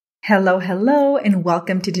Hello, hello, and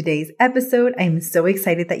welcome to today's episode. I'm so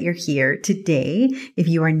excited that you're here today. If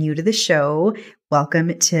you are new to the show,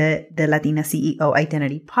 welcome to the Latina CEO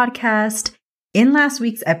Identity Podcast. In last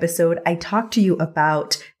week's episode, I talked to you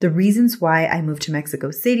about the reasons why I moved to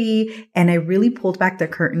Mexico City, and I really pulled back the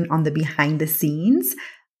curtain on the behind the scenes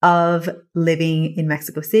of living in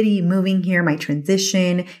Mexico City, moving here, my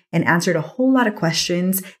transition, and answered a whole lot of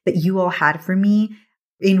questions that you all had for me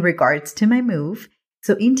in regards to my move.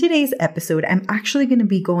 So in today's episode, I'm actually going to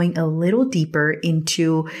be going a little deeper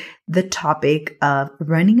into the topic of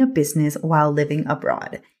running a business while living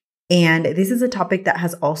abroad. And this is a topic that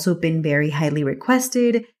has also been very highly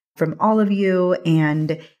requested from all of you.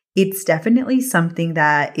 And it's definitely something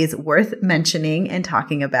that is worth mentioning and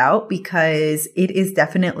talking about because it is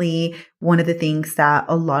definitely one of the things that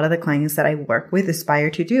a lot of the clients that I work with aspire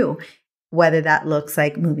to do, whether that looks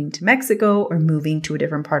like moving to Mexico or moving to a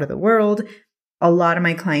different part of the world. A lot of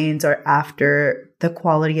my clients are after the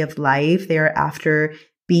quality of life. They are after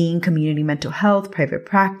being community mental health, private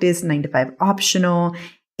practice, 9-to-5 optional.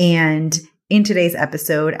 And in today's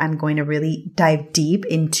episode, I'm going to really dive deep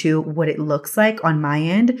into what it looks like on my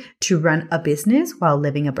end to run a business while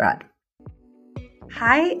living abroad.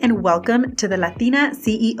 Hi, and welcome to the Latina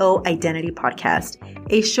CEO Identity Podcast,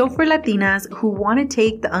 a show for Latinas who want to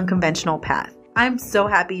take the unconventional path. I'm so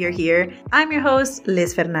happy you're here. I'm your host,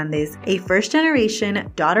 Liz Fernandez, a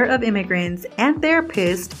first-generation daughter of immigrants and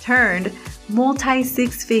therapist turned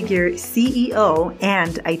multi-six-figure CEO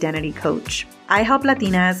and identity coach. I help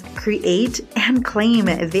Latinas create and claim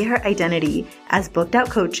their identity as booked-out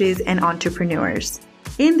coaches and entrepreneurs.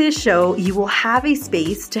 In this show, you will have a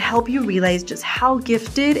space to help you realize just how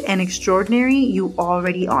gifted and extraordinary you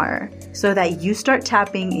already are, so that you start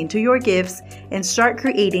tapping into your gifts and start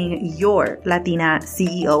creating your Latina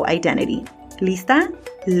CEO identity. Lista?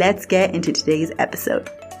 Let's get into today's episode.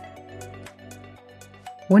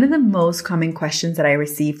 One of the most common questions that I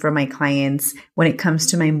receive from my clients when it comes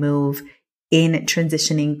to my move in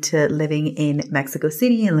transitioning to living in Mexico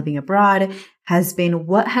City and living abroad has been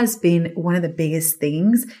what has been one of the biggest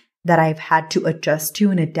things that I've had to adjust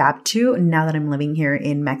to and adapt to now that I'm living here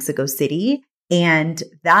in Mexico City. And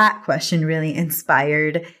that question really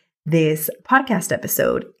inspired this podcast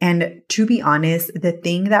episode. And to be honest, the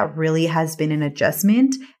thing that really has been an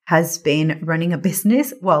adjustment has been running a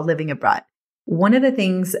business while living abroad. One of the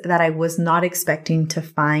things that I was not expecting to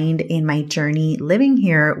find in my journey living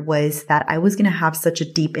here was that I was going to have such a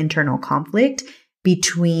deep internal conflict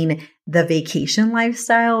between the vacation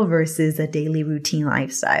lifestyle versus a daily routine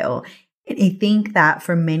lifestyle. And I think that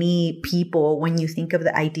for many people, when you think of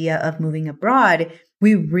the idea of moving abroad,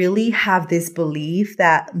 we really have this belief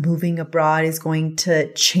that moving abroad is going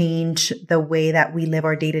to change the way that we live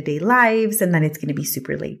our day-to-day lives and that it's going to be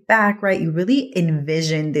super laid back, right? You really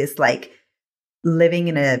envision this like living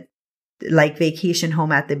in a like vacation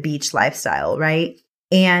home at the beach lifestyle, right?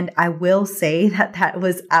 And I will say that that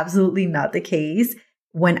was absolutely not the case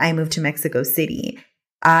when I moved to Mexico City.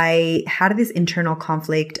 I had this internal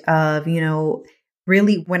conflict of,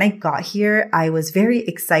 really when I got here, I was very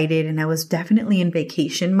excited and I was definitely in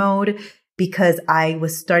vacation mode because I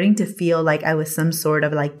was starting to feel like I was some sort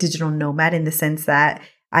of like digital nomad in the sense that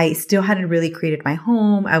I still hadn't really created my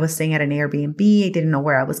home. I was staying at an Airbnb. I didn't know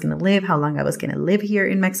where I was going to live, how long I was going to live here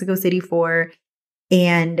in Mexico City for.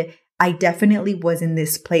 And I definitely was in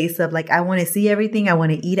this place of like, I want to see everything. I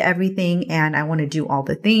want to eat everything and I want to do all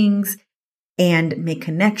the things and make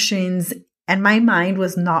connections. And my mind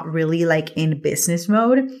was not really like in business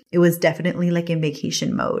mode. It was definitely like in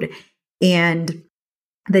vacation mode. And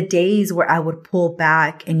the days where I would pull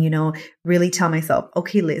back and, really tell myself,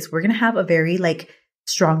 okay, Liz, we're going to have a very like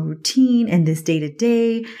strong routine and this day to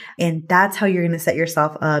day. And that's how you're going to set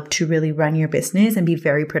yourself up to really run your business and be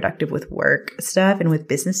very productive with work stuff and with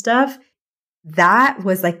business stuff. That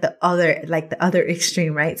was like the other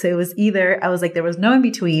extreme, right? So it was either, I was like, there was no in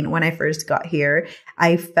between when I first got here.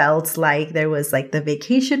 I felt like there was like the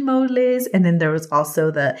vacation mode Liz. And then there was also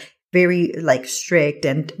the very like strict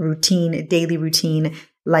and daily routine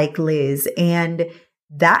like Liz. And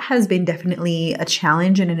that has been definitely a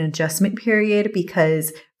challenge and an adjustment period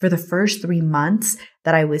because for the first 3 months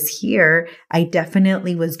that I was here, I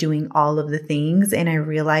definitely was doing all of the things. And I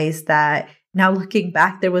realized that now looking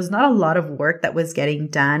back, there was not a lot of work that was getting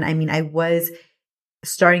done. I mean, I was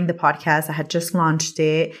starting the podcast. I had just launched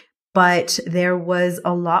it, but there was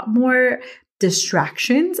a lot more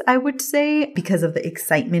distractions, I would say, because of the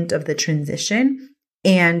excitement of the transition.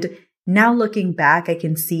 And now looking back, I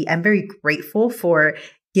can see I'm very grateful for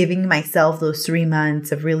giving myself those 3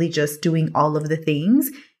 months of really just doing all of the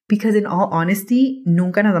things because in all honesty,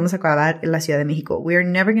 nunca nos vamos a acabar en la Ciudad de Mexico. We're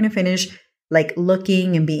never going to finish like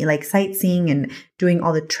looking and being like sightseeing and doing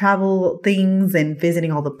all the travel things and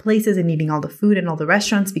visiting all the places and eating all the food and all the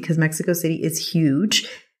restaurants, because Mexico City is huge.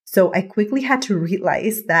 So I quickly had to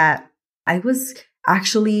realize that I was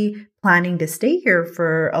actually planning to stay here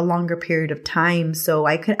for a longer period of time so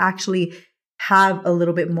I could actually have a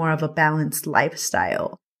little bit more of a balanced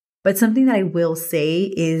lifestyle. But something that I will say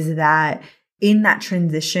is that in that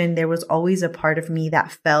transition, there was always a part of me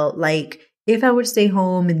that felt like if I would stay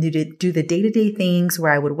home and do the day-to-day things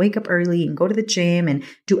where I would wake up early and go to the gym and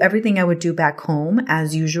do everything I would do back home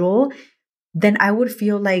as usual, then I would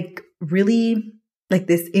feel like really like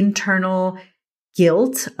this internal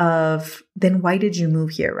guilt of, then why did you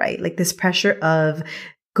move here, right? Like this pressure of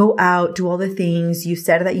go out, do all the things. You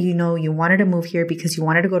said that, you wanted to move here because you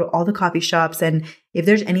wanted to go to all the coffee shops. And if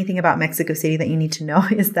there's anything about Mexico City that you need to know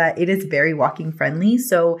is that it is very walking friendly.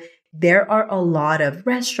 So there are a lot of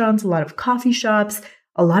restaurants, a lot of coffee shops,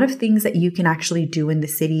 a lot of things that you can actually do in the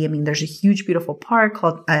city. I mean, there's a huge, beautiful park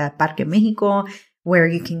called Parque Mexico where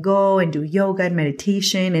you can go and do yoga and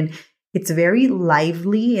meditation. And it's very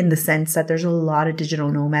lively in the sense that there's a lot of digital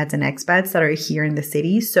nomads and expats that are here in the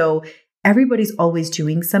city. So everybody's always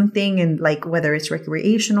doing something, and like whether it's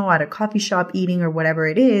recreational at a coffee shop, eating or whatever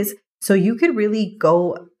it is. So you could really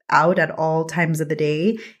go out at all times of the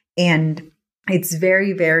day. And it's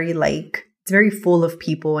very, very it's very full of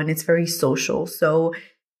people and it's very social. So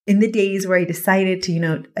in the days where I decided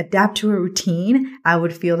to, adapt to a routine, I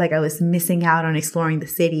would feel like I was missing out on exploring the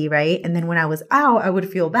city, right? And then when I was out, I would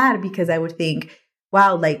feel bad because I would think,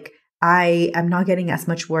 wow, like I am not getting as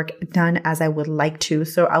much work done as I would like to.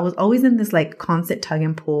 So I was always in this like constant tug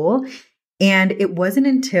and pull. And it wasn't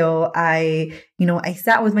until I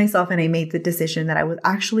sat with myself and I made the decision that I was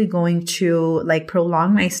actually going to like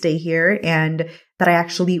prolong my stay here and that I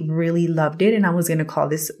actually really loved it. And I was going to call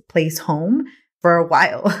this place home for a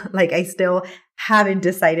while. Like I still haven't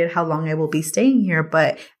decided how long I will be staying here,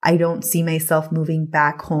 but I don't see myself moving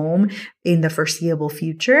back home in the foreseeable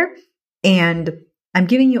future. And I'm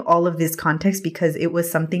giving you all of this context because it was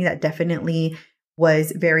something that definitely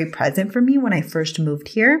was very present for me when I first moved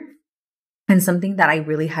here, and something that I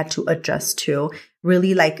really had to adjust to,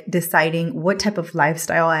 really like deciding what type of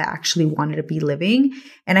lifestyle I actually wanted to be living.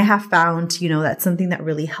 And I have found, that something that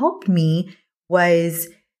really helped me was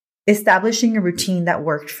establishing a routine that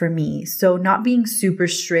worked for me. So not being super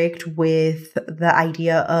strict with the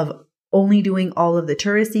idea of only doing all of the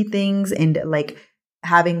touristy things and like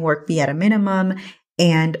having work be at a minimum,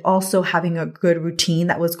 and also having a good routine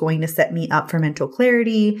that was going to set me up for mental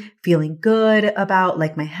clarity, feeling good about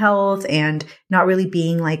like my health, and not really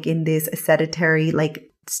being like in this sedentary like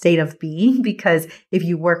state of being. Because if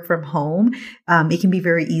you work from home, it can be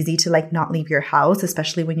very easy to like not leave your house,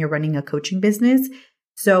 especially when you're running a coaching business.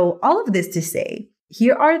 So all of this to say,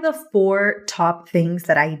 here are the 4 top things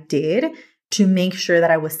that I did to make sure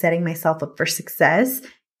that I was setting myself up for success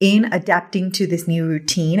in adapting to this new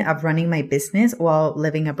routine of running my business while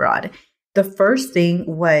living abroad. The first thing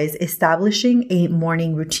was establishing a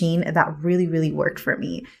morning routine that really, really worked for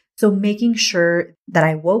me. So making sure that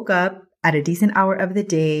I woke up at a decent hour of the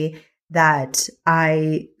day, that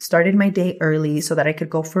I started my day early so that I could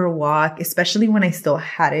go for a walk, especially when I still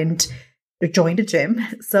hadn't joined a gym.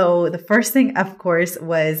 So the first thing, of course,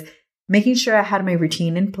 was making sure I had my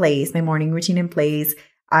routine in place, my morning routine in place.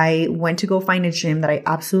 I went to go find a gym that I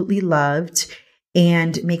absolutely loved,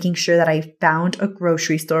 and making sure that I found a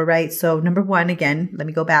grocery store, right? So number 1, again, let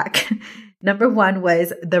me go back. Number 1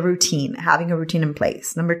 was the routine, having a routine in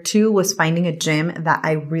place. Number 2 was finding a gym that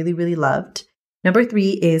I really, really loved. Number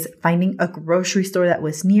 3 is finding a grocery store that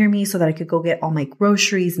was near me so that I could go get all my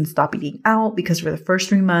groceries and stop eating out, because for the first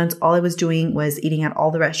 3 months, all I was doing was eating at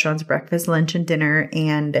all the restaurants, breakfast, lunch, and dinner.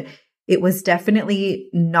 And it was definitely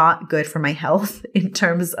not good for my health in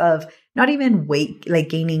terms of not even weight, like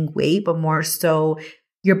gaining weight, but more so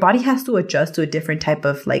your body has to adjust to a different type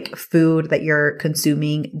of like food that you're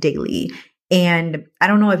consuming daily. And I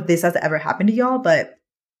don't know if this has ever happened to y'all, but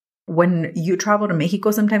when you travel to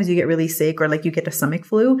Mexico, sometimes you get really sick or like you get a stomach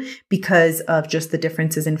flu because of just the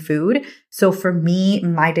differences in food. So for me,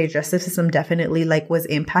 my digestive system definitely like was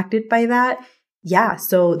impacted by that. Yeah.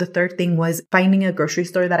 So the third thing was finding a grocery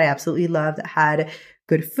store that I absolutely loved, that had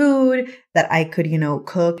good food, that I could,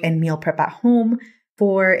 cook and meal prep at home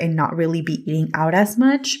for and not really be eating out as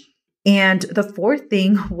much. And the fourth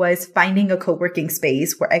thing was finding a co-working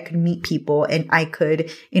space where I could meet people and I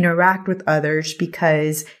could interact with others,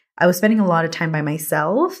 because I was spending a lot of time by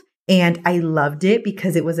myself. And I loved it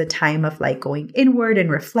because it was a time of like going inward and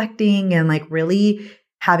reflecting and like really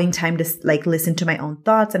having time to like listen to my own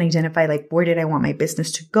thoughts and identify like where did I want my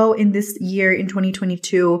business to go in this year in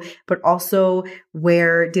 2022, but also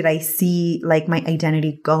where did I see like my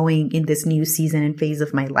identity going in this new season and phase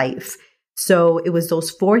of my life. So it was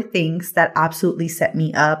those 4 things that absolutely set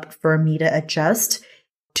me up for me to adjust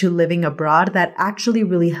to living abroad that actually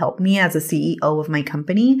really helped me as a CEO of my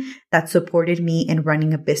company, that supported me in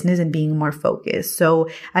running a business and being more focused. So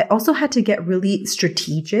I also had to get really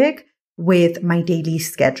strategic with my daily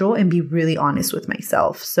schedule and be really honest with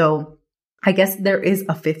myself. So I guess there is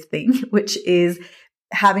a 5th thing, which is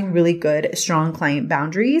having really good, strong client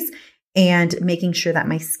boundaries and making sure that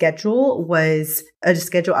my schedule was a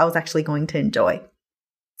schedule I was actually going to enjoy.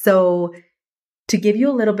 So to give you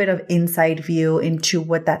a little bit of inside view into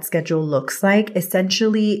what that schedule looks like,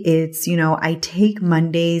 essentially it's, I take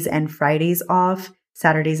Mondays and Fridays off,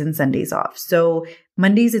 Saturdays and Sundays off. So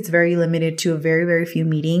Mondays, it's very limited to a very, very few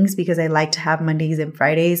meetings because I like to have Mondays and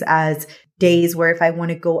Fridays as days where if I want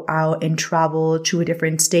to go out and travel to a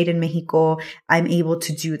different state in Mexico, I'm able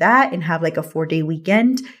to do that and have like a 4-day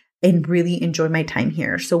weekend and really enjoy my time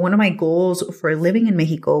here. So one of my goals for living in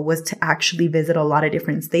Mexico was to actually visit a lot of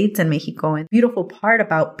different states in Mexico. And the beautiful part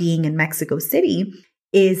about being in Mexico City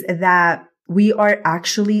is that we are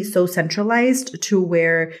actually so centralized to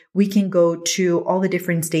where we can go to all the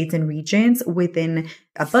different states and regions within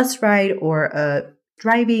a bus ride or a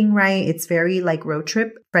driving ride. It's very like road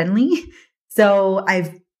trip friendly. So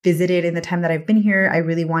I've visited in the time that I've been here. I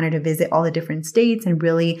really wanted to visit all the different states and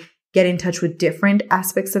really get in touch with different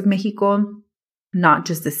aspects of Mexico, not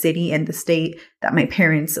just the city and the state that my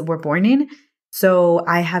parents were born in. So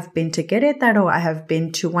I have been to Querétaro, I have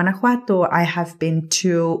been to Guanajuato, I have been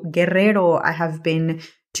to Guerrero, I have been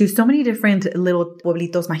to so many different little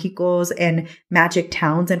pueblitos mágicos and magic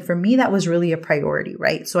towns. And for me, that was really a priority,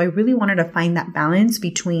 right? So I really wanted to find that balance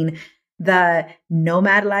between the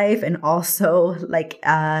nomad life and also like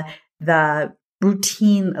the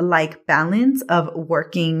routine like balance of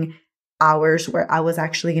working hours where I was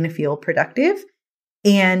actually going to feel productive.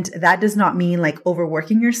 And that does not mean like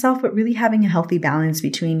overworking yourself, but really having a healthy balance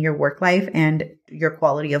between your work life and your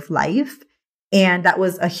quality of life. And that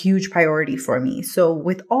was a huge priority for me. So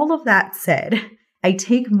with all of that said, I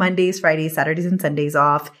take Mondays, Fridays, Saturdays, and Sundays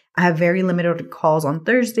off. I have very limited calls on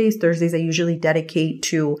Thursdays. Thursdays I usually dedicate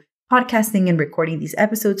to podcasting and recording these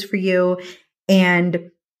episodes for you and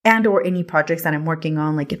or any projects that I'm working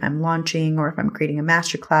on, like if I'm launching or if I'm creating a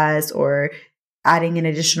masterclass or adding an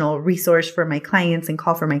additional resource for my clients and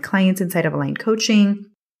call for my clients inside of Aligned Coaching.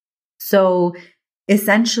 So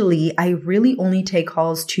essentially, I really only take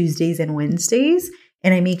calls Tuesdays and Wednesdays,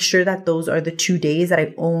 and I make sure that those are the 2 days that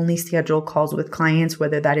I only schedule calls with clients,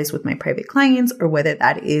 whether that is with my private clients or whether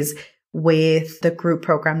that is with the group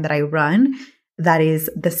program that I run. That is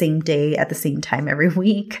the same day at the same time every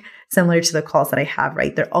week, similar to the calls that I have,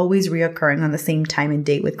 right? They're always reoccurring on the same time and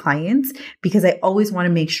date with clients because I always want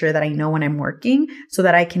to make sure that I know when I'm working so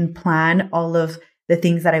that I can plan all of the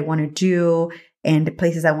things that I want to do and the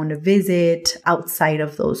places I want to visit outside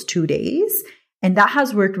of those 2 days. And that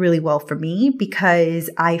has worked really well for me because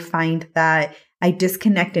I find that I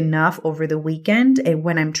disconnect enough over the weekend and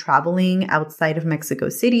when I'm traveling outside of Mexico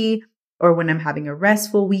City or when I'm having a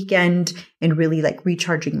restful weekend and really like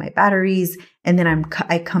recharging my batteries. And then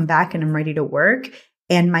I come back and I'm ready to work.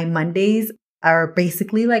 And my Mondays are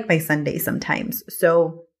basically like my Sundays sometimes.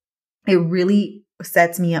 So it really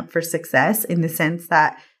sets me up for success in the sense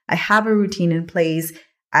that I have a routine in place.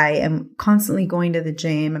 I am constantly going to the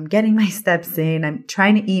gym. I'm getting my steps in. I'm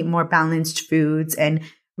trying to eat more balanced foods and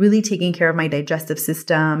really taking care of my digestive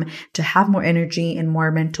system to have more energy and more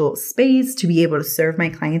mental space to be able to serve my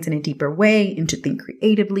clients in a deeper way and to think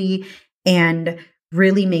creatively and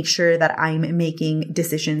really make sure that I'm making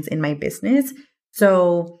decisions in my business.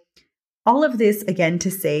 So all of this, again, to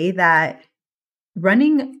say that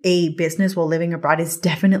running a business while living abroad is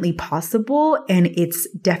definitely possible and it's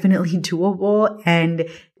definitely doable. And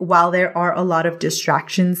while there are a lot of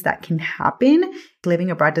distractions that can happen,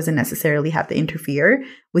 living abroad doesn't necessarily have to interfere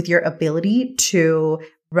with your ability to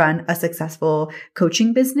run a successful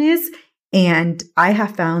coaching business. And I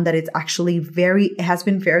have found that it's actually it has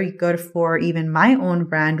been very good for even my own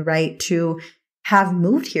brand, right, to have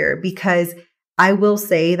moved here because I will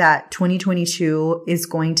say that 2022 is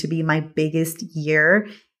going to be my biggest year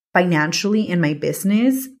financially in my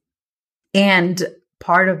business. And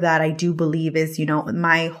part of that, I do believe is,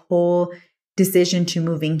 my whole decision to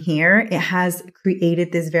moving here, it has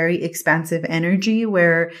created this very expansive energy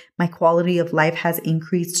where my quality of life has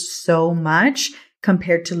increased so much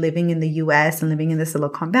compared to living in the US and living in the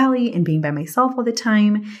Silicon Valley and being by myself all the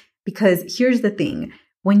time. Because here's the thing.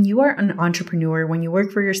 when you are an entrepreneur, when you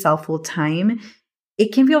work for yourself full time,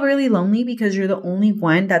 it can feel really lonely because you're the only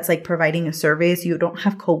one that's like providing a service. You don't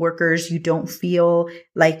have coworkers. You don't feel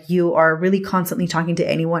like you are really constantly talking to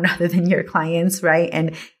anyone other than your clients, right?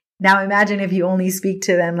 And now imagine if you only speak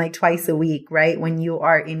to them like twice a week, right? When you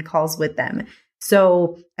are in calls with them.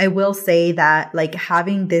 So I will say that like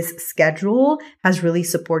having this schedule has really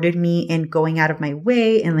supported me in going out of my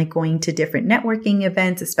way and like going to different networking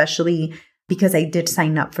events, especially because I did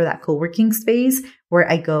sign up for that co-working space where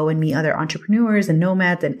I go and meet other entrepreneurs and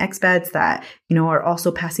nomads and expats that, are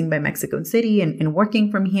also passing by Mexico City and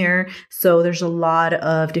working from here. So there's a lot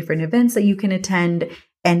of different events that you can attend.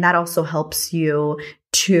 And that also helps you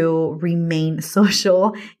to remain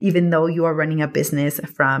social, even though you are running a business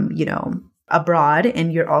from, abroad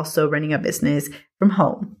and you're also running a business from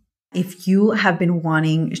home. If you have been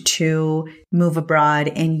wanting to move abroad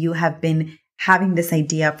and you have been having this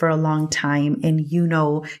idea for a long time and you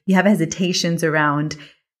have hesitations around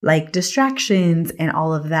like distractions and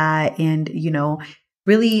all of that and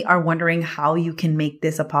really are wondering how you can make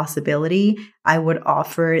this a possibility, I would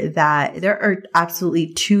offer that there are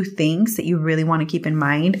absolutely two things that you really want to keep in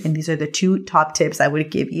mind. And these are the two top tips I would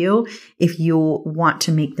give you if you want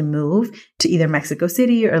to make the move to either Mexico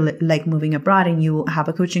City or like moving abroad and you have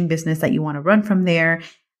a coaching business that you want to run from there.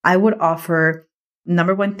 I would offer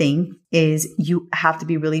number one thing is you have to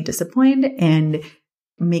be really disciplined and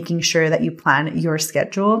making sure that you plan your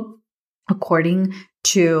schedule according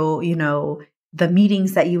to, the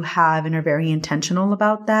meetings that you have and are very intentional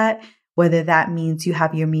about that, whether that means you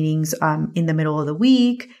have your meetings in the middle of the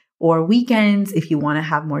week or weekends. If you want to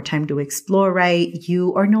have more time to explore, right?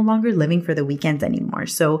 You are no longer living for the weekends anymore.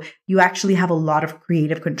 So you actually have a lot of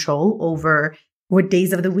creative control over what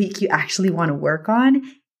days of the week you actually want to work on.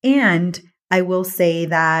 And I will say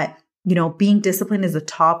that, being disciplined is the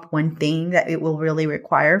top one thing that it will really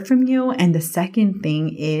require from you. And the second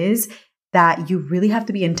thing is that you really have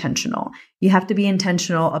to be intentional. You have to be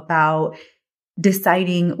intentional about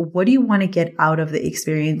deciding what do you want to get out of the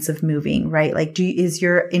experience of moving, right? Like, is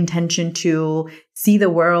your intention to see the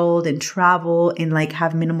world and travel and like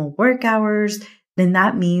have minimal work hours? Then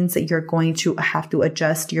that means that you're going to have to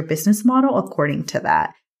adjust your business model according to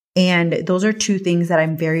that. And those are two things that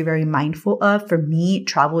I'm very, very mindful of. For me,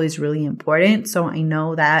 travel is really important. So I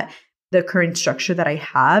know that the current structure that I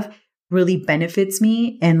have really benefits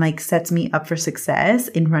me and like sets me up for success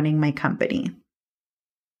in running my company.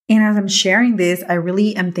 And as I'm sharing this, I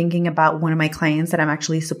really am thinking about one of my clients that I'm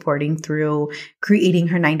actually supporting through creating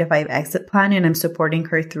her 9-to-5 exit plan. And I'm supporting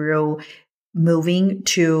her through moving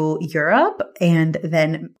to Europe and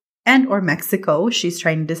or Mexico. She's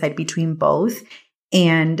trying to decide between both.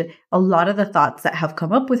 And a lot of the thoughts that have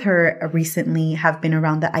come up with her recently have been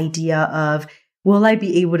around the idea of, will I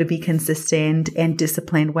be able to be consistent and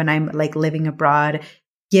disciplined when I'm like living abroad,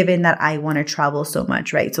 given that I want to travel so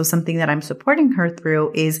much, right? So something that I'm supporting her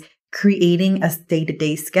through is creating a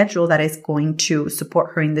day-to-day schedule that is going to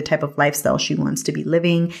support her in the type of lifestyle she wants to be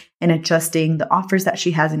living and adjusting the offers that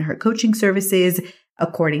she has in her coaching services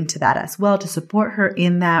according to that as well to support her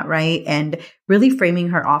in that, right? And really framing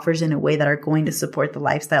her offers in a way that are going to support the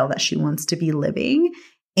lifestyle that she wants to be living.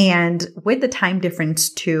 And with the time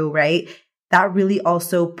difference too, right? That really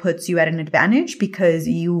also puts you at an advantage because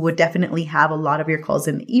you would definitely have a lot of your calls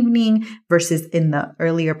in the evening versus in the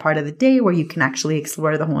earlier part of the day where you can actually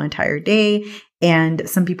explore the whole entire day. And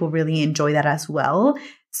some people really enjoy that as well.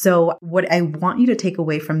 So what I want you to take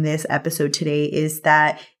away from this episode today is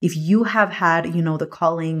that if you have had, the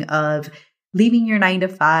calling of leaving your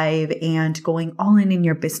 9-to-5 and going all in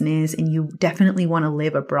your business and you definitely want to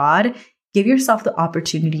live abroad, give yourself the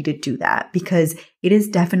opportunity to do that because it is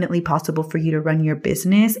definitely possible for you to run your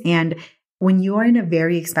business. And when you are in a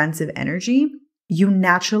very expansive energy, you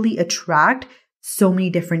naturally attract so many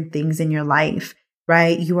different things in your life,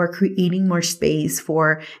 right? You are creating more space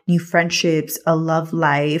for new friendships, a love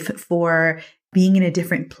life, for being in a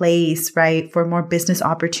different place, right? For more business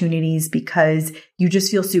opportunities because you just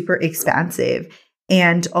feel super expansive.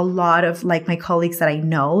 And a lot of like my colleagues that I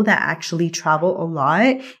know that actually travel a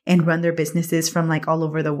lot and run their businesses from like all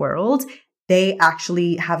over the world, they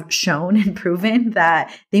actually have shown and proven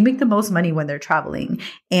that they make the most money when they're traveling.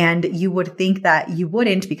 And you would think that you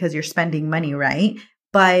wouldn't because you're spending money, right?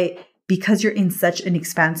 But because you're in such an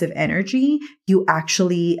expansive energy, you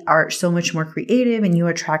actually are so much more creative and you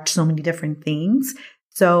attract so many different things.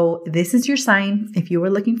 So this is your sign. If you were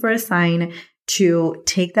looking for a sign to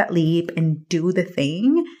take that leap and do the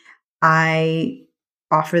thing, I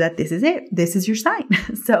offer that this is it. This is your sign.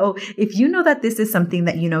 So if you know that this is something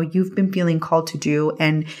that, you've been feeling called to do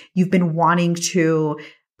and you've been wanting to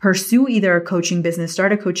pursue either a coaching business,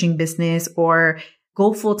 start a coaching business, or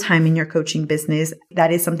go full time in your coaching business.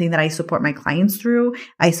 That is something that I support my clients through.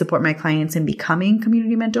 I support my clients in becoming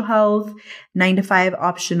community mental health, 9-to-5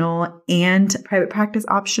 optional, and private practice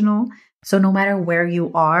optional. So no matter where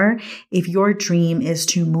you are, if your dream is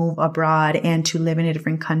to move abroad and to live in a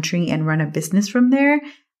different country and run a business from there,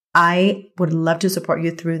 I would love to support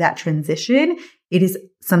you through that transition. It is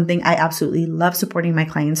something I absolutely love supporting my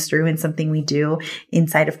clients through and something we do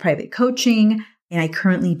inside of private coaching. And I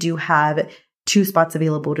currently do have 2 spots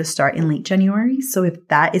available to start in late January. So if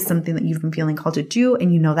that is something that you've been feeling called to do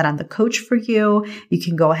and you know that I'm the coach for you, you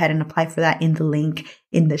can go ahead and apply for that in the link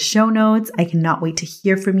in the show notes. I cannot wait to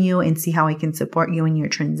hear from you and see how I can support you in your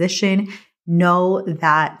transition. Know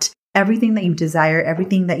that everything that you desire,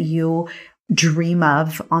 everything that you dream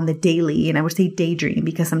of on the daily, and I would say daydream,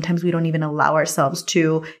 because sometimes we don't even allow ourselves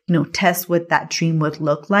to, test what that dream would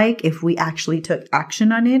look like if we actually took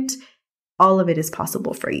action on it. All of it is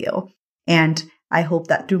possible for you. And I hope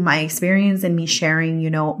that through my experience and me sharing,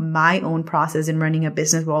 my own process in running a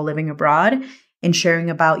business while living abroad and sharing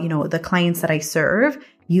about, the clients that I serve,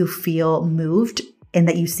 you feel moved and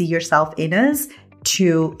that you see yourself in us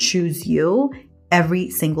to choose you every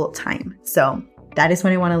single time. So that is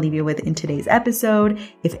what I want to leave you with in today's episode.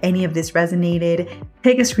 If any of this resonated,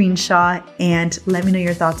 take a screenshot and let me know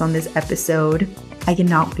your thoughts on this episode. I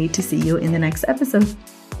cannot wait to see you in the next episode.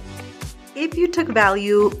 If you took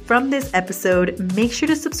value from this episode, make sure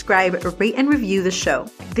to subscribe, rate, and review the show.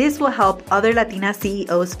 This will help other Latina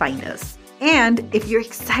CEOs find us. And if you're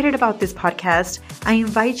excited about this podcast, I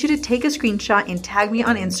invite you to take a screenshot and tag me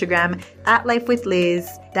on Instagram at Life with Liz.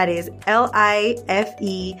 That is LIFEWITHHLIZ.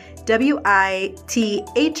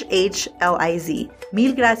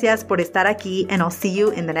 Mil gracias por estar aquí, and I'll see you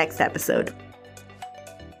in the next episode.